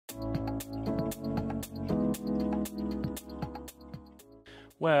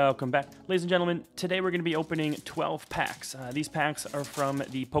Welcome back. Ladies and gentlemen, today we're going to be opening 12 packs. These packs are from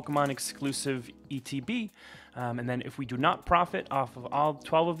the Pokemon exclusive ETB. And then if we do not profit off of all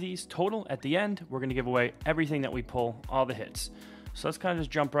 12 of these total at the end, we're going to give away everything that we pull, all the hits. So let's kind of just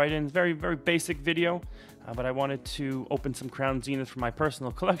jump right in. Very, very basic video, but I wanted to open some Crown Zenith for my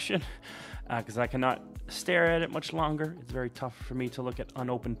personal collection because I cannot stare at it much longer. It's very tough for me to look at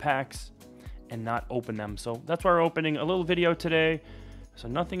unopened packs and not open them. So that's why we're opening a little video today. So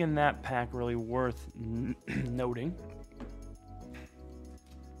nothing in that pack really worth noting.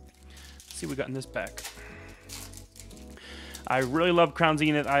 Let's see what we got in this pack. I really love Crown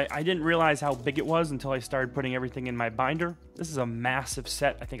Zenith. I didn't realize how big it was until I started putting everything in my binder. This is a massive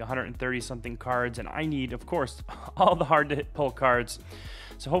set, I think 130 something cards, and I need, of course, all the hard to hit pull cards.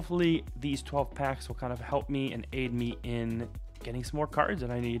 So hopefully these 12 packs will kind of help me and aid me in getting some more cards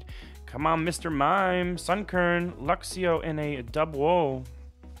that I need. Come on, Mr. Mime, Sunkern, Luxio, and a Dubwool.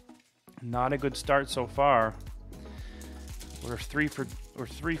 Not a good start so far. We're three for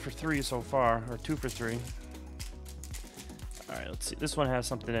three so far, or 2 for 3. All right, let's see. This one has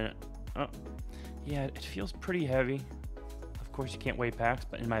something in it. Oh, yeah, it feels pretty heavy. Of course, you can't weigh packs,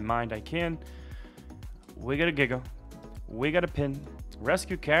 but in my mind, I can. We got a Giga. We got a Pin.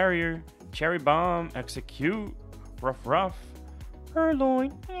 Rescue Carrier. Cherry Bomb. Execute. Rough.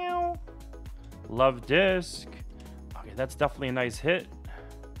 Purloin. Meow. Love Disc. Okay, that's definitely a nice hit.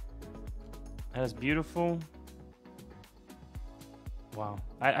 That is beautiful. Wow.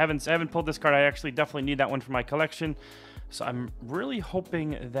 I haven't pulled this card. I actually definitely need that one for my collection. So I'm really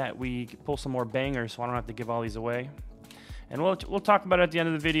hoping that we pull some more bangers so I don't have to give all these away. And we'll talk about it at the end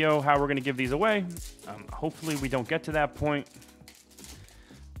of the video how we're going to give these away. Hopefully we don't get to that point.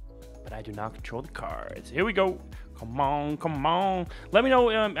 But I do not control the cards. Here we go. Come on. Let me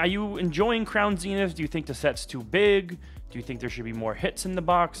know, are you enjoying Crown Zenith? Do you think the set's too big? Do you think there should be more hits in the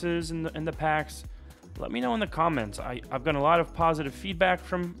boxes and the packs? Let me know in the comments. I've gotten a lot of positive feedback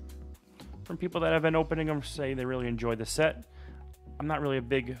from people that have been opening them, say they really enjoy the set. I'm not really a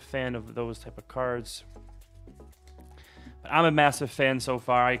big fan of those type of cards, but I'm a massive fan so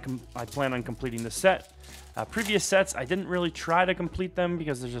far. I plan on completing the set. Previous sets, I didn't really try to complete them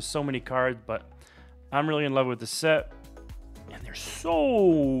because there's just so many cards, but I'm really in love with the set, and there's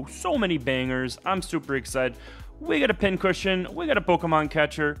so many bangers. I'm super excited. We got a Pincushion, we got a Pokemon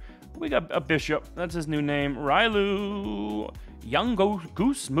Catcher, we got a Bishop, that's his new name, Railu, Young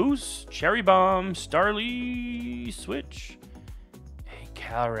Goose Moose, Cherry Bomb, Starly, Switch, a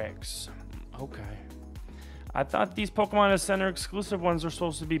Calyrex. Okay. I thought these Pokemon Center exclusive ones were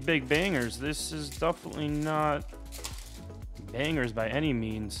supposed to be big bangers. This is definitely not bangers by any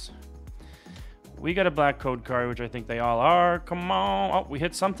means. We got a Black Code card, which I think they all are. Come on. Oh, we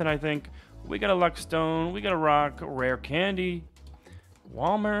hit something, I think. We got a Luckstone. We got a Rock. A Rare Candy.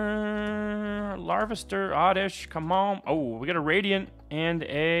 Walmer. Larvester. Oddish. Come on. Oh, we got a Radiant and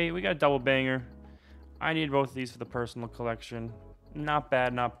we got a double banger. I need both of these for the personal collection. Not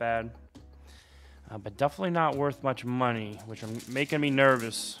bad. But definitely not worth much money, which is making me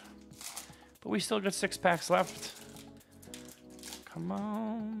nervous. But we still got 6 packs left. Come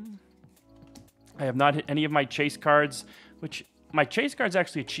on. I have not hit any of my chase cards, which my chase card's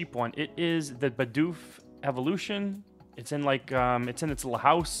actually a cheap one. It is the Bidoof Evolution. It's in it's in its little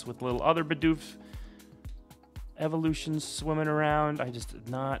house with little other Bidoof evolutions swimming around. I just did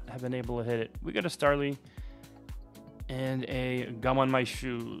not have been able to hit it. We got a Starly and a Gum on My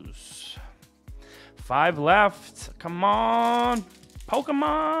Shoes. 5 left. Come on,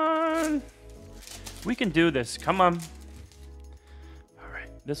 Pokemon. We can do this. Come on. All right,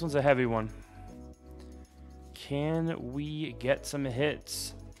 this one's a heavy one. Can we get some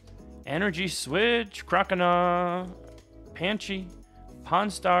hits? Energy Switch, Croconaw, Panchee, Pawn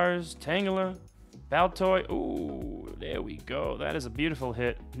Stars, Tangela, Baltoy. Ooh, there we go. That is a beautiful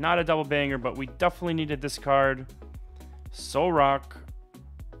hit. Not a double banger, but we definitely needed this card. Solrock.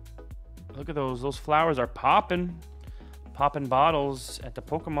 Look at those. Those flowers are popping. Popping bottles at the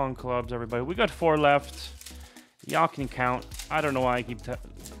Pokemon clubs, everybody. We got 4 left. Y'all can count. I don't know why I keep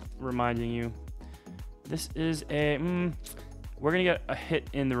reminding you. This is a... we're going to get a hit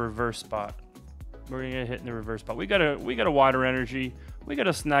in the reverse spot. We got a Water Energy. We got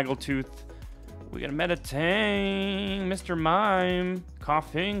a Snaggletooth. We got a Meditang. Mr. Mime.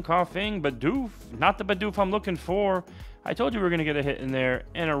 Coughing. Bidoof. Not the Bidoof I'm looking for. I told you we were going to get a hit in there.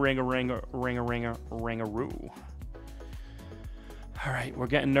 And a Ringaroo. All right, we're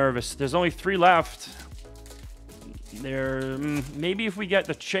getting nervous. There's only 3 left. Maybe if we get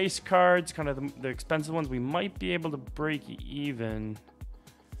the chase cards, kind of the expensive ones, we might be able to break even.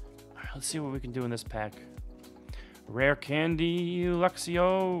 All right, let's see what we can do in this pack. Rare Candy,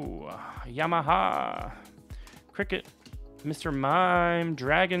 Luxio, Yamaha, Cricket, Mr. Mime,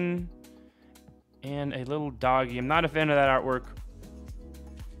 Dragon, and a little doggy. I'm not a fan of that artwork,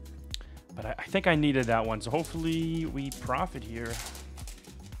 but I think I needed that one, so hopefully we profit here.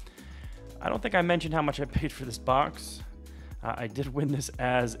 I don't think I mentioned how much I paid for this box. I did win this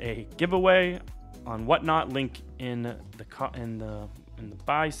as a giveaway on Whatnot, link in the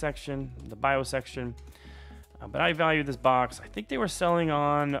buy section, the bio section. But I value this box. I think they were selling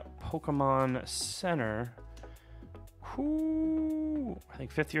on Pokemon Center. Ooh, I think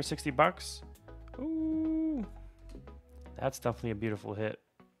 50 or 60 bucks. Ooh, that's definitely a beautiful hit.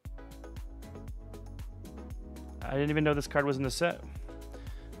 I didn't even know this card was in the set.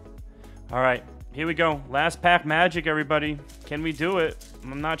 All right, here we go. Last pack magic, everybody. Can we do it?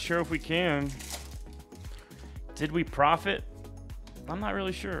 I'm not sure if we can. Did we profit? I'm not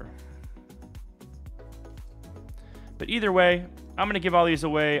really sure. But either way, I'm going to give all these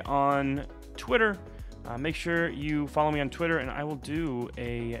away on Twitter. Make sure you follow me on Twitter, and I will do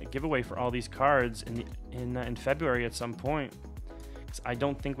a giveaway for all these cards in February at some point. Because I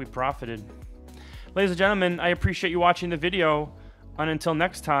don't think we profited. Ladies and gentlemen, I appreciate you watching the video. And until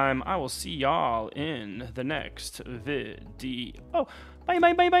next time, I will see y'all in the next video. Bye,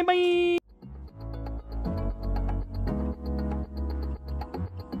 bye, bye, bye, bye.